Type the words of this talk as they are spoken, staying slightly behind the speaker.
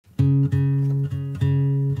My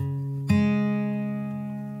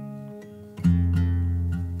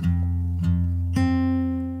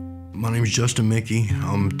name is Justin Mickey.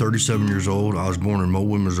 I'm 37 years old. I was born in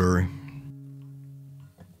Moldwin, Missouri.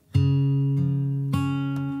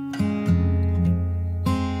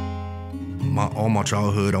 All my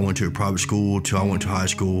childhood, I went to a private school till I went to high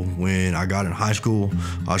school. When I got in high school,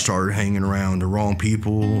 I started hanging around the wrong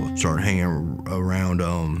people, started hanging around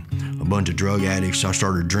a bunch of drug addicts. I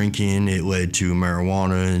started drinking. It led to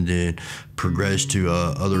marijuana and then progressed to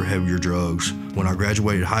other heavier drugs. When I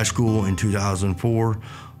graduated high school in 2004,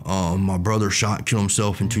 my brother shot and killed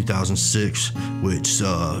himself in 2006, which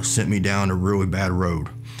sent me down a really bad road.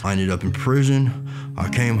 I ended up in prison. I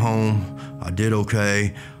came home. I did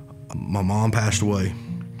okay. My mom passed away,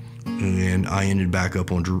 and I ended back up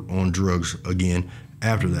on drugs again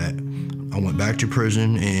after that. I went back to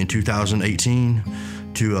prison in 2018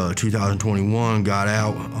 to 2021, got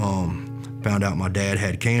out, found out my dad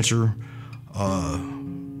had cancer.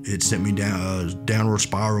 It sent me down a downward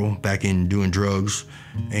spiral back in doing drugs,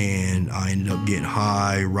 and I ended up getting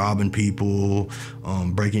high, robbing people,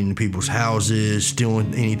 breaking into people's houses,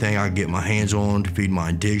 stealing anything I could get my hands on to feed my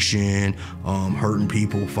addiction, hurting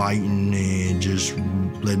people, fighting, and just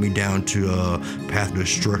led me down to a path of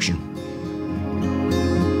destruction.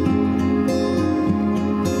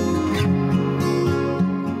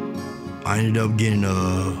 I ended up getting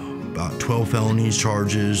about 12 felonies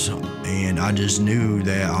charges, and I just knew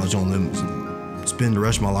that I was going to spend the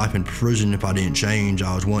rest of my life in prison if I didn't change.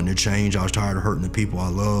 I was wanting to change. I was tired of hurting the people I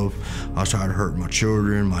love. I was tired of hurting my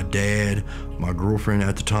children, my dad, my girlfriend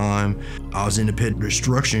at the time. I was in the pit of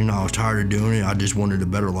destruction. I was tired of doing it. I just wanted a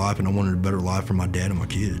better life, and I wanted a better life for my dad and my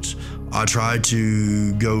kids. I tried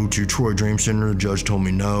to go to Troy Dream Center. The judge told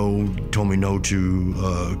me no to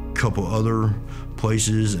a couple other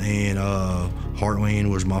places, and Heartland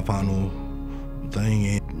was my final thing.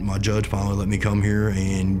 And my judge finally let me come here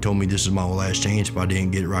and told me this is my last chance. If I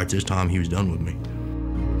didn't get it right this time, he was done with me.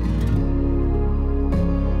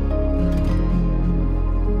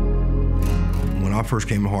 When I first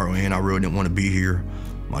came to Heartland, I really didn't want to be here.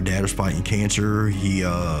 My dad was fighting cancer. He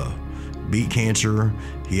beat cancer.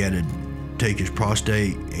 He had to take his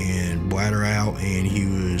prostate and bladder out, and he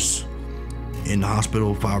was in the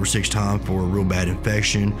hospital 5 or 6 times for a real bad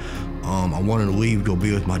infection. I wanted to leave, go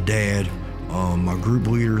be with my dad. My group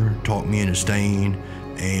leader talked me into staying,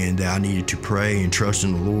 and that I needed to pray and trust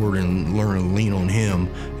in the Lord and learn to lean on Him.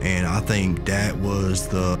 And I think that was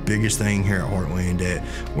the biggest thing here at Heartland,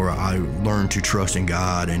 where I learned to trust in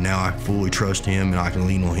God, and now I fully trust Him, and I can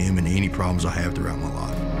lean on Him in any problems I have throughout my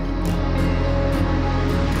life.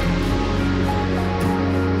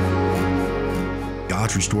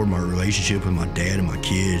 God's restored my relationship with my dad and my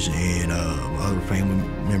kids and other family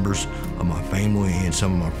members of my family and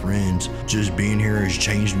some of my friends. Just being here has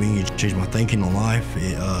changed me. It's changed my thinking on life.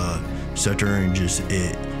 It sat there and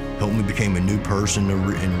it helped me become a new person and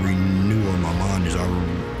renewal in my mind as I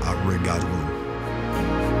read God's Word.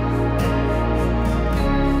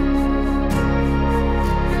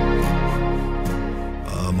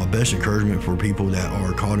 My best encouragement for people that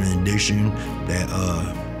are caught in addiction, that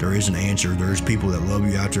there is an answer. There's people that love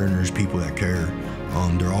you out there, and there's people that care.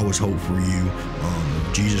 There's always hope for you.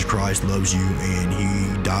 Jesus Christ loves you, and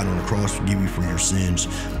He died on the cross to give you for your sins.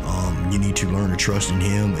 You need to learn to trust in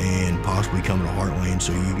Him and possibly come to Heartland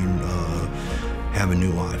so you can have a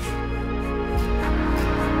new life.